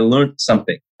I learned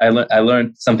something. I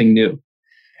learned something new.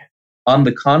 On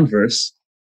the converse,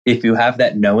 if you have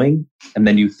that knowing and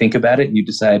then you think about it and you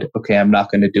decide, okay, I'm not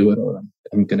going to do it, or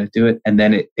I'm going to do it, and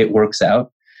then it works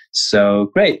out. So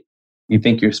great. You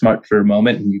think you're smart for a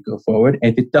moment and you go forward.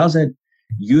 And if it doesn't,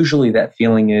 usually that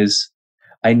feeling is,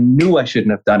 I knew I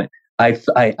shouldn't have done it. I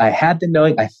had the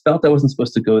knowing. I felt I wasn't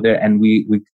supposed to go there. And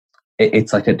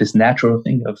it's like this natural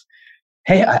thing of,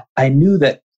 hey, I knew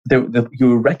that you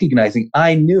were recognizing,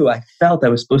 I felt I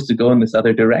was supposed to go in this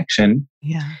other direction.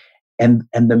 Yeah. And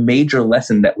the major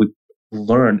lesson that we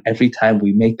learn every time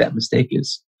we make that mistake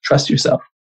is trust yourself.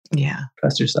 Yeah.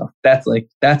 Trust yourself. That's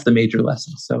the major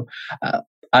lesson. So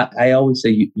I always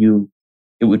say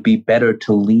it would be better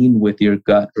to lean with your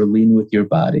gut or lean with your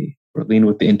body or lean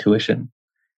with the intuition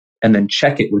and then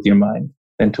check it with your mind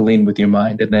than to lean with your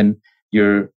mind. And then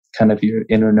your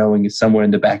inner knowing is somewhere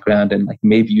in the background and like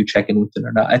maybe you check in with it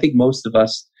or not. I think most of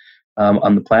us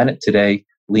on the planet today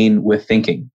lean with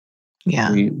thinking.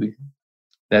 Yeah.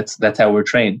 That's how we're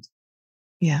trained.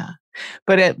 Yeah.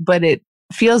 But it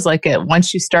feels like it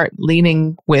once you start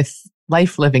leaning with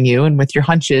life living you and with your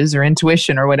hunches or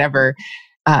intuition or whatever,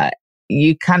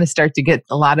 you kind of start to get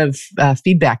a lot of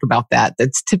feedback about that.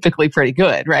 That's typically pretty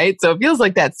good, right? So it feels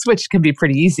like that switch can be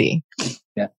pretty easy.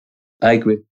 Yeah, I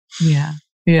agree. Yeah.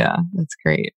 That's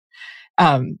great.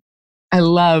 I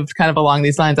loved kind of along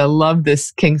these lines. I love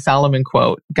this King Solomon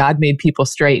quote, God made people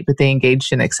straight, but they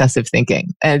engaged in excessive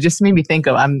thinking. And it just made me think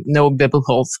of, I'm no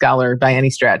biblical scholar by any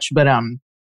stretch, but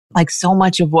like so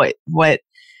much of what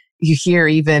you hear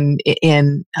even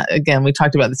in, again, we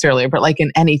talked about this earlier, but like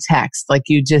in any text, like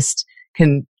you just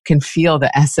can feel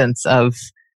the essence of,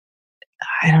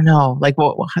 I don't know, like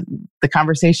what the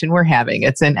conversation we're having.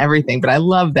 It's in everything. But I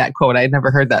love that quote. I had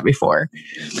never heard that before.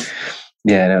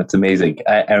 Yeah, no, it's amazing.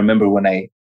 I remember when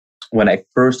I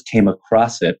first came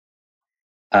across it,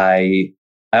 I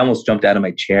almost jumped out of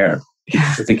my chair.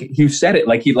 Yeah. I think you said it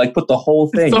like he put the whole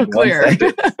thing so in clear. one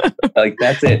sentence. Like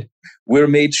that's it. We're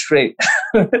made straight.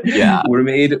 Yeah. We're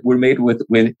made with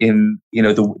in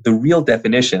the real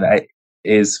definition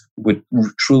would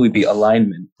truly be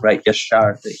alignment, right?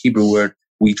 Yashar, the Hebrew word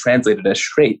we translate it as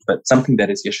straight, but something that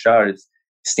is yashar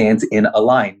stands in a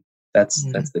line. That's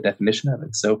the definition of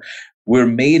it. So we're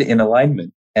made in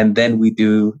alignment, and then we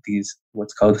do these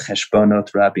what's called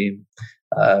cheshbonot rabim,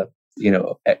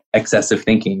 excessive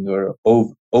thinking or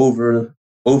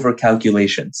over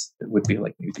calculations. It would be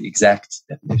like maybe the exact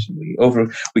definition.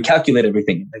 We calculate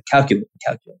everything. Calculate,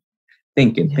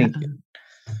 thinking.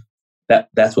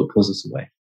 That's what pulls us away.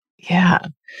 Yeah.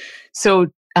 So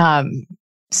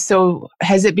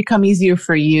has it become easier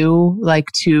for you,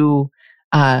 like to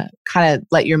kind of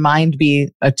let your mind be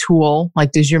a tool?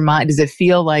 Like, does it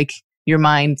feel like your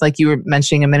mind, like you were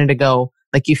mentioning a minute ago,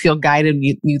 like you feel guided,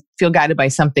 you feel guided by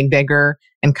something bigger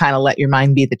and kind of let your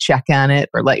mind be the check on it,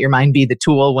 or let your mind be the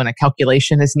tool when a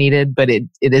calculation is needed, but it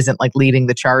isn't like leading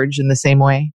the charge in the same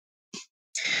way?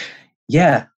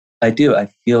 Yeah, I do. I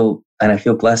feel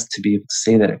blessed to be able to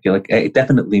say that. I feel like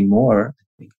definitely more.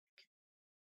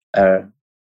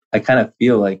 I kind of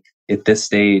feel like at this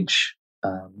stage,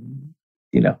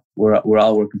 we're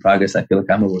all work in progress. I feel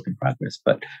like I'm a work in progress,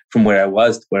 but from where I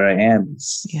was to where I am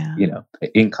is,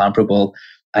 incomparable.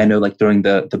 I know, like during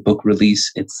the book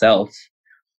release itself,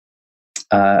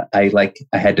 I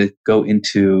had to go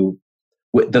into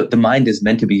the mind is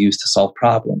meant to be used to solve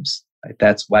problems. Right?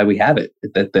 That's why we have it.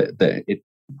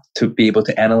 to be able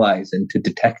to analyze and to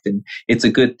detect. And it's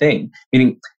a good thing.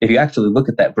 Meaning, if you actually look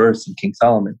at that verse in King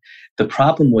Solomon, the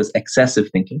problem was excessive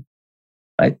thinking.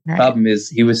 Right? The problem is,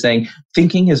 he was saying,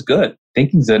 thinking is good.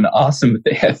 Thinking is an awesome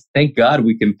thing. Thank God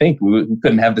we can think. We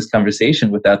couldn't have this conversation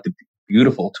without the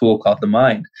beautiful tool called the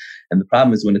mind. And the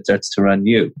problem is when it starts to run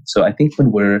you. So I think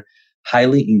when we're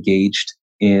highly engaged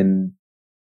in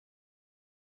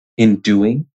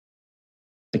doing,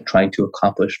 like trying to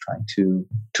accomplish, trying to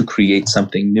create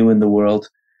something new in the world,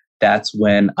 that's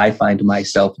when I find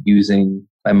myself using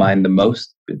my mind the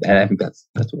most. And I think that's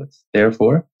what it's there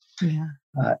for. Yeah.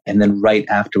 And then right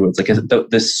afterwards, like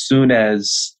as soon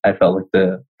as I felt like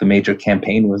the major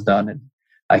campaign was done, and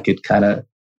I could kind of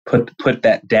put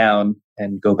that down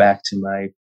and go back to my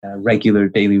regular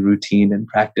daily routine and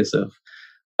practice of,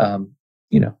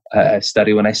 I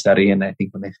study when I study, and I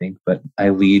think when I think, but I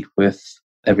lead with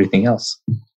everything else.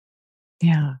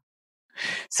 Yeah.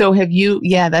 So have you?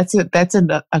 Yeah, that's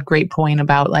a great point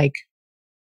about like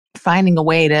finding a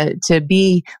way to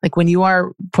be like when you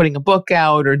are putting a book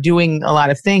out or doing a lot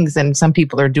of things, and some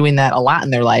people are doing that a lot in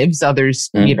their lives, others,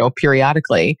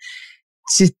 periodically,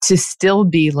 to still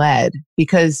be led,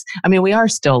 because I mean, we are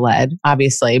still led,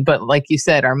 obviously, but like you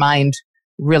said, our mind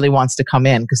really wants to come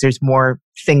in because there's more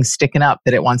things sticking up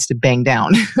that it wants to bang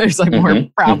down. There's like more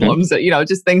problems,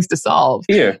 just things to solve.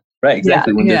 Fear. Right,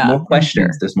 exactly. When there's more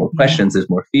questions, there's more questions, there's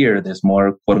more fear, there's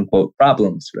more quote unquote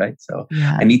problems, right? So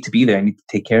I need to be there. I need to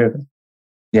take care of it.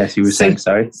 Yes, you were saying,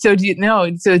 sorry. So do you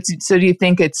so do you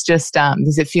think it's just,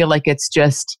 does it feel like it's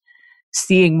just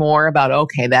seeing more about,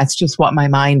 okay, that's just what my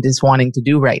mind is wanting to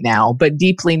do right now, but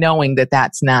deeply knowing that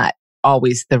that's not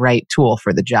always the right tool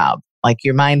for the job? Like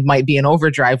your mind might be in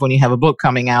overdrive when you have a book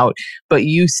coming out, but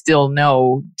you still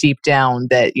know deep down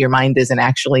that your mind isn't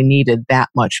actually needed that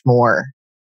much more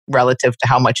relative to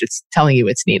how much it's telling you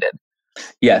it's needed.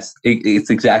 Yes, it's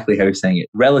exactly how you're saying it.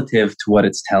 Relative to what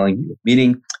it's telling you.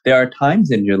 Meaning there are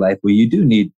times in your life where you do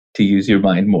need to use your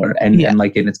mind more and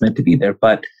it's meant to be there,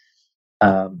 but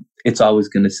it's always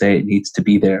going to say it needs to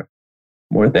be there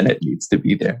more than it needs to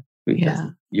be there.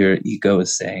 Because your ego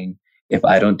is saying, if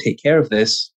I don't take care of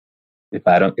this,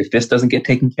 if this doesn't get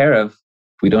taken care of,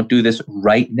 if we don't do this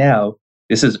right now,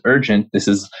 this is urgent. This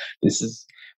is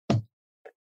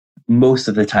most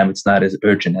of the time it's not as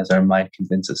urgent as our mind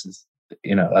convinces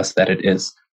us that it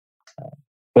is.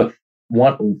 But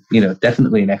one,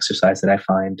 definitely an exercise that I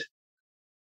find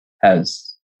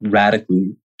has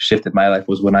radically shifted my life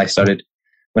was when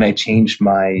I changed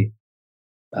my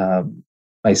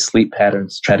my sleep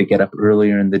patterns, try to get up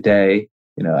earlier in the day.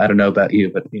 I don't know about you,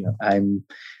 but I'm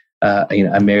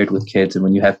married with kids, and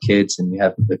when you have kids and you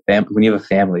have when you have a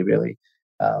family, really,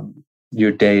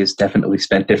 your day is definitely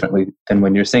spent differently than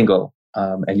when you're single,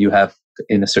 and you have,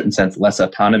 in a certain sense, less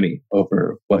autonomy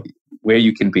over where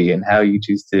you can be and how you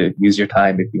choose to use your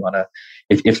time if you want to,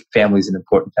 if family is an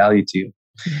important value to you.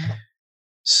 Yeah.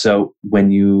 So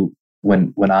when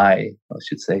I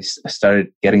should say, started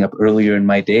getting up earlier in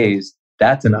my days,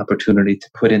 that's an opportunity to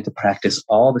put into practice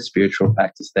all the spiritual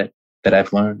practice that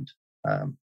I've learned.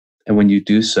 And when you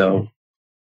do so,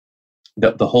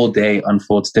 the whole day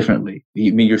unfolds differently.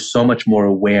 You're so much more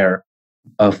aware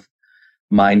of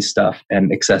mind stuff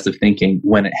and excessive thinking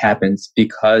when it happens,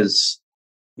 because,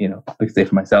 like I say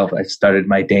for myself, I started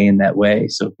my day in that way.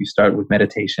 So if you start with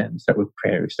meditation, start with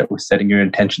prayer, start with setting your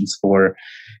intentions for,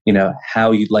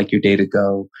 how you'd like your day to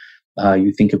go.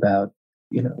 You think about,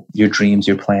 your dreams,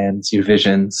 your plans, your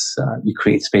visions. You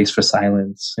create space for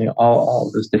silence.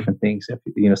 All those different things.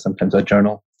 Sometimes I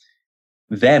journal.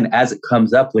 Then as it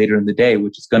comes up later in the day,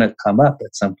 which is going to come up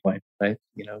at some point, right?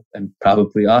 And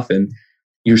probably often,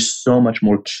 you're so much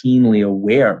more keenly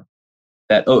aware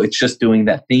that, it's just doing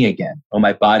that thing again. Oh,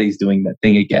 my body's doing that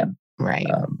thing again. Right.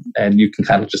 And you can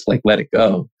kind of just let it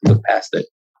go, look past it.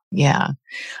 Yeah.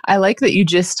 I like that you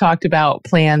just talked about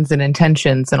plans and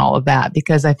intentions and all of that,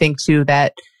 because I think too,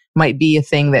 that might be a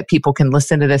thing that people can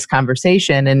listen to this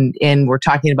conversation, and we're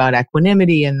talking about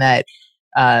equanimity, and that,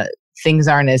 things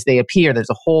aren't as they appear. There's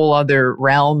a whole other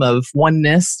realm of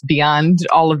oneness beyond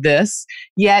all of this.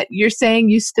 Yet you're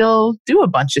saying you still do a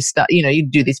bunch of stuff. You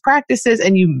do these practices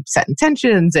and you set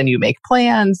intentions and you make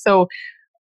plans. So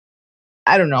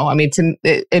I don't know. I mean,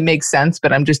 it makes sense,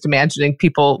 but I'm just imagining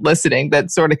people listening that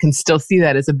sort of can still see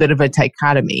that as a bit of a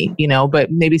dichotomy,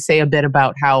 but maybe say a bit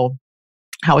about how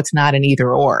it's not an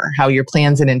either or, how your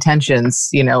plans and intentions,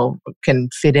 can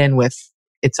fit in with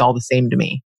it's all the same to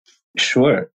me.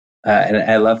 Sure. And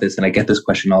I love this, and I get this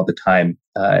question all the time.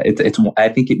 I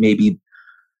think it may be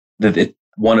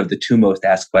one of the two most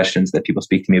asked questions that people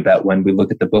speak to me about when we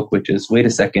look at the book, which is, wait a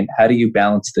second, how do you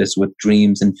balance this with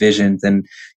dreams and visions and,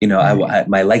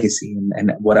 my legacy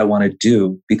and what I want to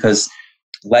do? Because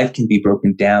life can be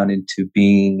broken down into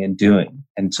being and doing.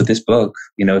 And so this book,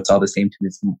 it's all the same to me,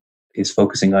 is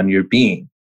focusing on your being,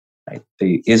 right?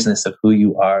 The isness of who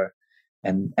you are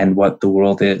and what the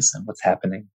world is and what's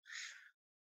happening.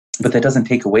 But that doesn't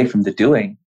take away from the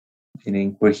doing.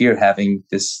 Meaning we're here having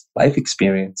this life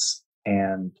experience,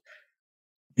 and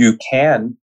you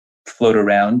can float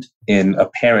around in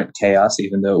apparent chaos,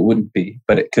 even though it wouldn't be,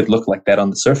 but it could look like that on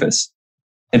the surface,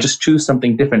 and just choose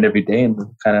something different every day and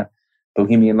kind of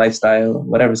bohemian lifestyle.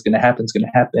 Whatever's going to happen is going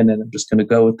to happen, and I'm just going to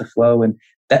go with the flow. And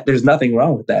that there's nothing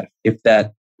wrong with that if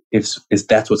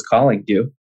that's what's calling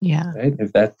you. Yeah. Right.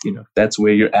 If that's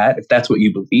where you're at, if that's what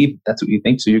you believe, if that's what you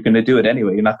think, so you're going to do it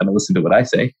anyway. You're not going to listen to what I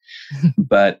say,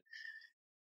 but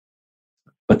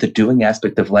the doing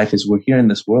aspect of life is we're here in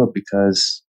this world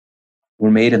because we're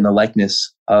made in the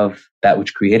likeness of that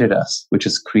which created us, which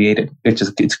is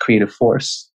it's creative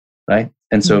force, right?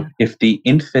 And so if the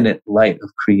infinite light of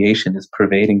creation is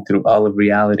pervading through all of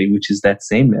reality, which is that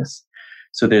sameness,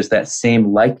 so there's that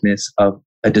same likeness of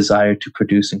a desire to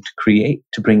produce and to create,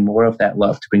 to bring more of that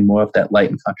love, to bring more of that light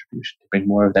and contribution, to bring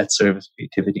more of that service,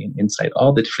 creativity, and insight,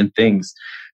 all the different things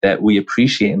that we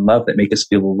appreciate and love that make us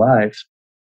feel alive.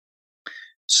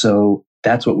 So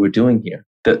that's what we're doing here.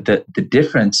 The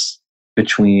difference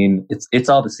between it's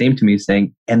all the same to me,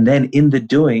 saying, and then in the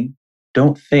doing,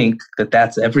 don't think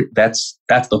that's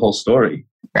the whole story.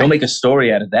 Right. Don't make a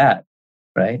story out of that,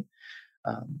 right?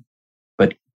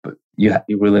 But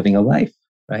we're living a life.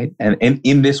 Right. And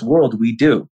in this world, we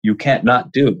do. You can't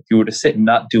not do. If you were to sit and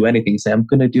not do anything, say, I'm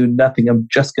going to do nothing. I'm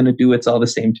just going to do it's all the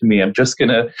same to me. I'm just going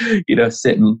to,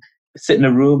 sit in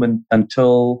a room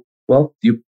until, well,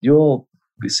 you'll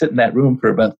sit in that room for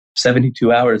about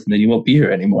 72 hours and then you won't be here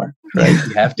anymore. Right.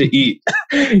 You have to eat,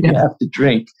 you have to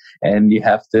drink, and you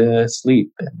have to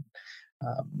sleep. And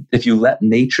if you let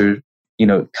nature,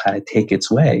 kind of take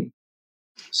its way,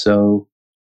 so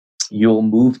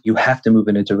you have to move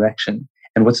in a direction.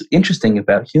 And what's interesting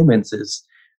about humans is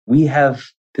we have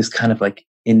this kind of like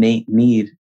innate need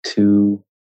to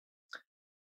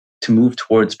move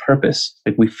towards purpose.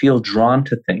 Like we feel drawn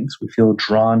to things. We feel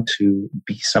drawn to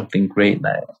be something great. And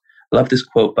I love this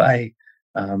quote by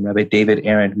Rabbi David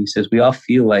Aaron, who says, we all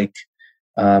feel like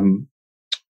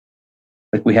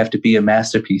we have to be a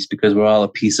masterpiece because we're all a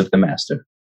piece of the master.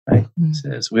 Right? Mm-hmm. He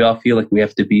says, we all feel like we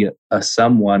have to be a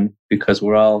someone because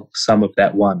we're all some of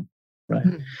that one.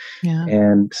 Right. Yeah.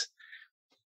 And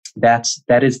that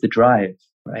is the drive,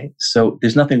 right? So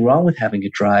there's nothing wrong with having a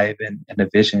drive and a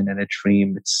vision and a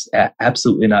dream. It's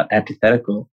absolutely not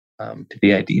antithetical to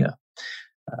the idea,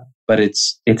 but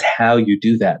it's how you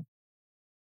do that.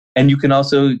 And you can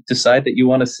also decide that you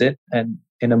want to sit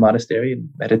in a monastery and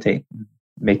meditate and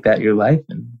make that your life,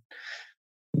 and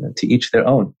to each their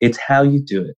own. It's how you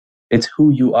do it. It's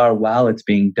who you are while it's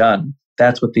being done.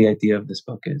 That's what the idea of this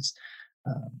book is.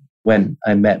 When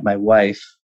I met my wife,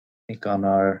 I think on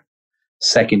our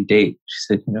second date, she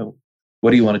said,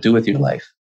 what do you want to do with your life?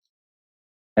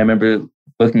 I remember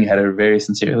looking at her very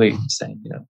sincerely and saying,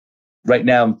 right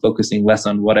now I'm focusing less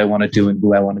on what I want to do and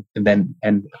who I want to,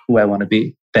 and who I want to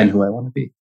be, than who I want to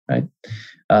be, right?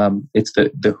 It's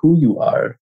the who you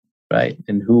are, right?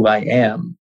 And who I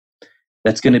am,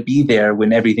 that's going to be there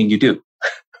when everything you do.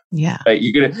 Yeah. Right?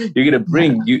 You're gonna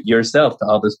bring yourself to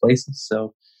all those places.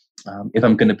 So if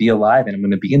I'm going to be alive and I'm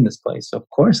going to be in this place, so of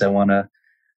course I want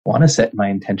to set my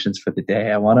intentions for the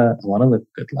day. I want to live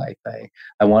a good life.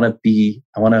 I want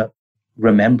to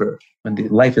remember. When the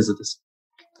life is this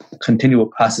continual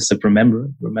process of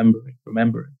remembering,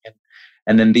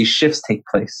 and then these shifts take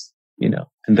place.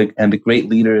 And the great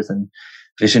leaders and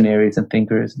visionaries and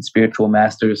thinkers and spiritual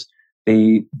masters,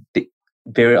 they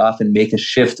very often make a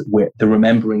shift where the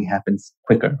remembering happens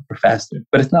quicker or faster.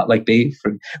 But it's not like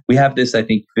we have this, I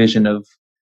think, vision of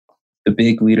the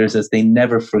big leaders as they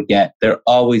never forget. They're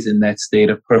always in that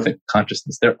state of perfect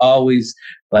consciousness. They're always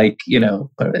like,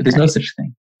 there's no such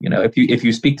thing. If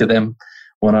you speak to them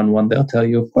one-on-one, they'll tell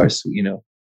you, of course,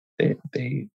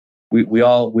 we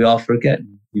all forget.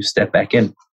 You step back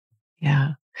in.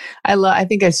 Yeah. I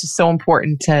think it's just so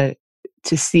important to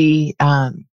see,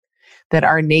 that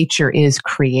our nature is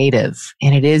creative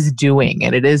and it is doing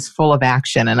and it is full of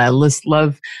action. And I just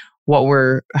love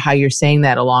how you're saying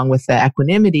that, along with the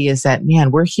equanimity, is that,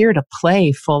 man, we're here to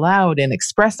play full out and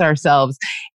express ourselves.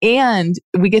 And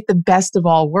we get the best of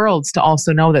all worlds to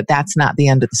also know that that's not the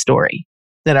end of the story,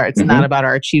 that it's not about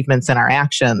our achievements and our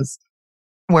actions.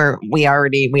 where we are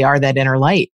that inner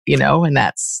light, and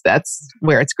that's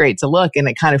where it's great to look. And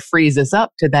it kind of frees us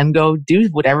up to then go do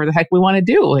whatever the heck we want to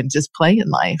do and just play in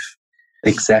life.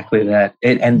 Exactly that.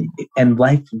 And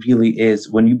life really is,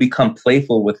 when you become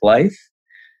playful with life,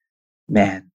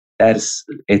 man, it's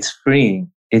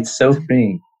freeing. It's so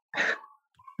freeing.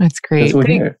 That's great.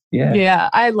 Yeah.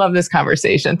 I love this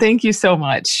conversation. Thank you so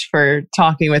much for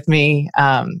talking with me.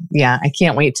 I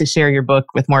can't wait to share your book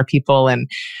with more people and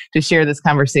to share this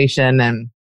conversation. And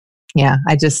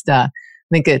I just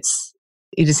think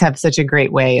you just have such a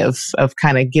great way of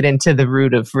kind of get into the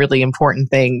root of really important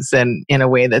things, and in a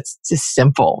way that's just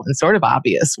simple and sort of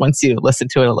obvious once you listen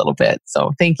to it a little bit.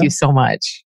 So thank you so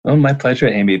much. Oh, my pleasure,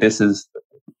 Amy. This is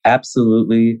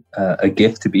absolutely a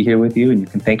gift to be here with you, and you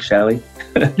can thank Shelly.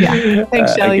 Yeah,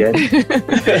 thanks, Shelly.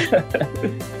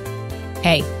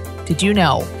 Hey, did you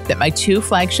know that my 2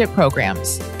 flagship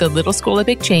programs, the Little School of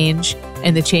Big Change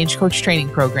and the Change Coach Training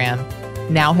Program,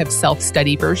 now have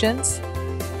self-study versions?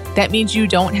 That means you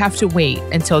don't have to wait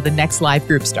until the next live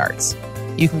group starts.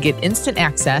 You can get instant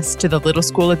access to the Little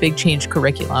School of Big Change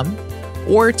curriculum,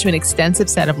 or to an extensive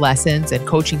set of lessons and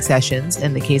coaching sessions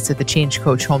in the case of the Change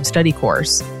Coach Home Study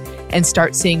course, and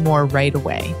start seeing more right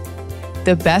away.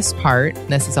 The best part, and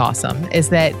this is awesome, is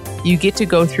that you get to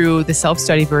go through the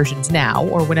self-study versions now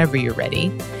or whenever you're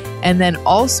ready, and then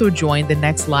also join the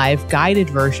next live guided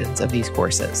versions of these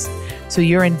courses. So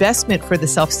your investment for the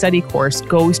self-study course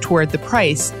goes toward the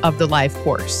price of the live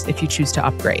course if you choose to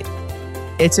upgrade.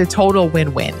 It's a total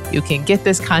win-win. You can get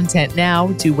this content now,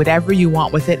 do whatever you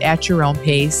want with it at your own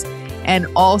pace, and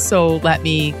also let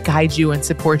me guide you and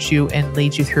support you and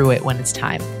lead you through it when it's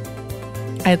time.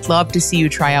 I'd love to see you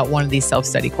try out one of these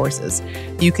self-study courses.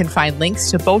 You can find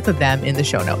links to both of them in the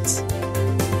show notes.